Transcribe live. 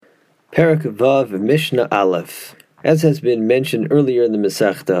Perek Vav Mishnah Aleph. As has been mentioned earlier in the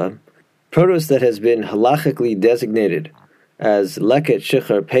Masechtas, produce that has been halachically designated as leket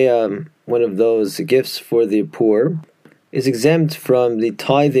shechar peah, one of those gifts for the poor, is exempt from the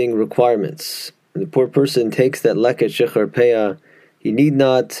tithing requirements. When the poor person takes that leket shechar peah, he need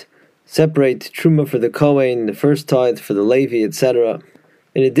not separate truma for the Kohen, the first tithe for the Levi, etc.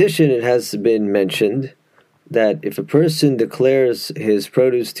 In addition, it has been mentioned that if a person declares his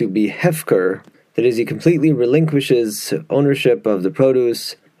produce to be hefker, that is, he completely relinquishes ownership of the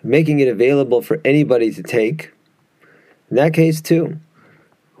produce, making it available for anybody to take, in that case too,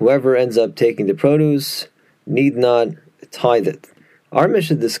 whoever ends up taking the produce need not tithe it. Our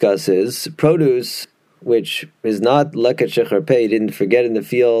Mishnah discusses produce which is not leket shechar peah, didn't forget in the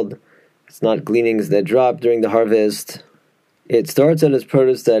field, it's not gleanings that drop during the harvest. It starts out as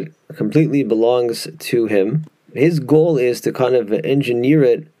produce that completely belongs to him. His goal is to kind of engineer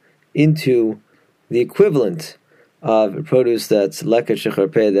it into the equivalent of produce that's leket shechar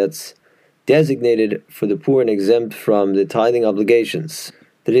peah, that's designated for the poor and exempt from the tithing obligations.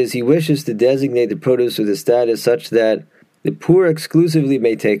 That is, he wishes to designate the produce with a status such that the poor exclusively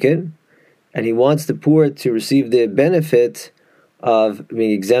may take it, and he wants the poor to receive the benefit of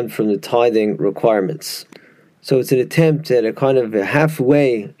being exempt from the tithing requirements. So it's an attempt at a kind of a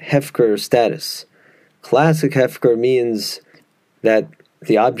halfway hefker status. Classic hefker means that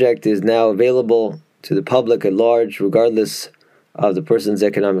the object is now available to the public at large, regardless of the person's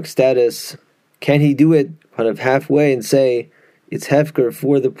economic status. Can he do it kind of halfway and say it's hefker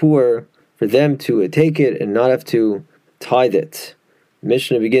for the poor, for them to take it and not have to tithe it?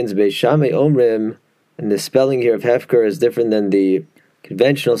 Mishnah begins Beis Shammai Omrim, and the spelling here of hefker is different than the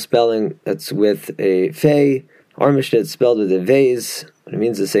conventional spelling that's with a fei. Our Mishnah is spelled with a vase, but it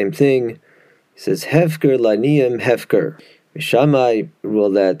means the same thing. He says hefker laniyim hefker. Beis Shammai rule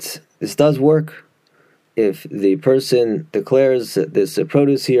that this does work. If the person declares this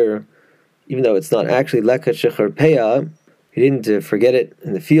produce here, even though it's not actually leket shechar peah, he didn't forget it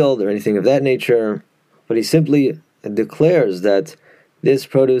in the field or anything of that nature, but he simply declares that this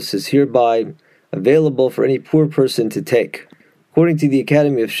produce is hereby available for any poor person to take. According to the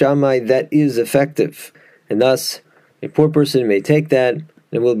Academy of Shammai, that is effective, and thus a poor person may take that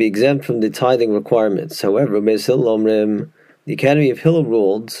and will be exempt from the tithing requirements. However, the Academy of Hillel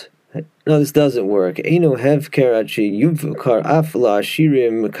ruled, no, this doesn't work. Eino hefker achi yuvkar afla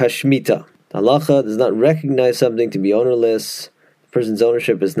ashirim kashmita. The halacha does not recognize something to be ownerless. The person's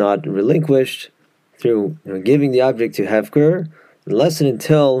ownership is not relinquished through giving the object to hefker, unless and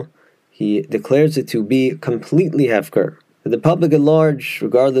until he declares it to be completely hefker. The public at large,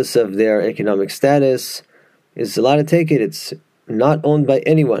 regardless of their economic status, is allowed to take it. It's not owned by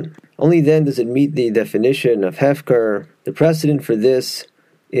anyone. Only then does it meet the definition of hefker. The precedent for this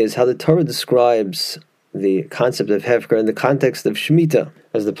is how the Torah describes the concept of hefker in the context of Shemitah.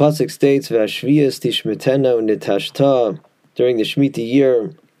 As the pasuk states, "V'hashviyas tishmetena u'nitashta," during the Shemitah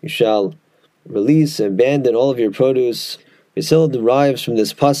year, you shall release and abandon all of your produce. Yisrael derives from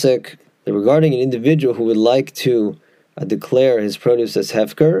this pasuk that regarding an individual who would like to declare his produce as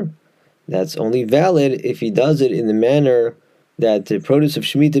hefker, that's only valid if he does it in the manner that the produce of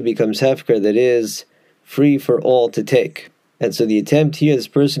Shemitah becomes hefker, that is, free for all to take. And so the attempt here, this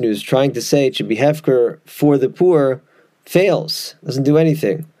person who's trying to say it should be hefker for the poor, fails, doesn't do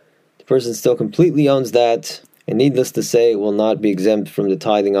anything. The person still completely owns that, and needless to say, will not be exempt from the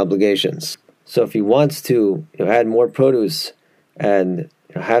tithing obligations. So if he wants to add more produce and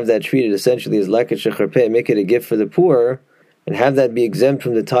have that treated essentially as leket shechar peah, make it a gift for the poor, and have that be exempt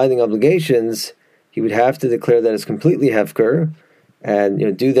from the tithing obligations, he would have to declare that it's completely hefker,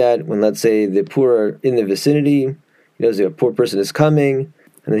 and do that when, let's say, the poor are in the vicinity. He knows a poor person is coming,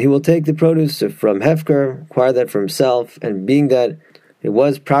 and then he will take the produce from hefker, acquire that for himself, and being that it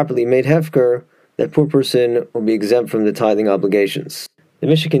was properly made hefker, that poor person will be exempt from the tithing obligations. The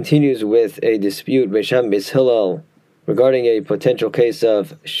Mishnah continues with a dispute Beis Shammai Beis Hillel regarding a potential case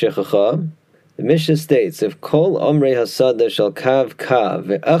of shechacha. The Mishnah states, if kol omrei hasada shall kav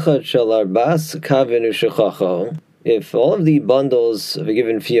ve'achad shall arbas kavenu shechacho, if all of the bundles of a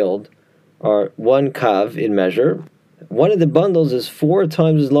given field are 1 kav in measure, one of the bundles is 4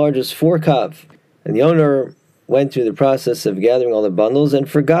 times as large as 4 kav, and the owner went through the process of gathering all the bundles and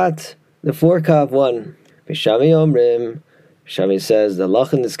forgot the 4 kav one. Beis Shammai Omrim, Shammai says the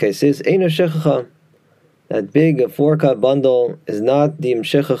halacha in this case is eino shechacha. That big 4 kav bundle is not the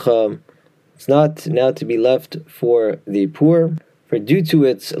shechacha. It's not now to be left for the poor, for due to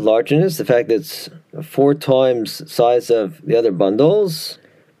its largeness, the fact that it's 4 times size of the other bundles,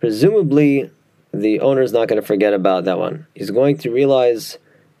 presumably the owner is not going to forget about that one. He's going to realize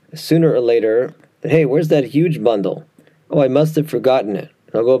sooner or later that, hey, where's that huge bundle? Oh, I must have forgotten it.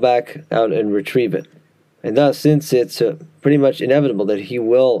 I'll go back out and retrieve it. And thus, since it's pretty much inevitable that he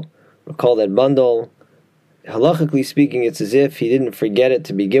will recall that bundle, halachically speaking, it's as if he didn't forget it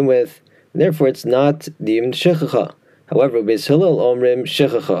to begin with, and therefore it's not deemed shechacha. However, Beis Hillel omrim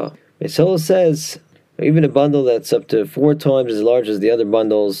shechacha. Beis Hillel says, even a bundle that's up to 4 times as large as the other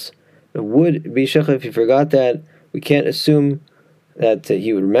bundles, it would be shechacha if he forgot that. We can't assume that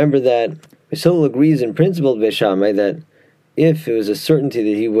he would remember that. Beis Hillel agrees in principle with Beis Shammai that if it was a certainty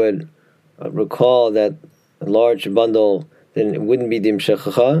that he would recall that large bundle, then it wouldn't be deemed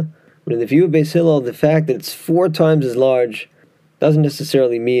shechacha. But in the view of Beis Hillel, the fact that it's 4 times as large doesn't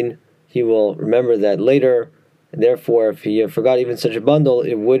necessarily mean he will remember that later, and therefore if he forgot even such a bundle,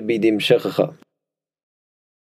 it would be deemed shechacha.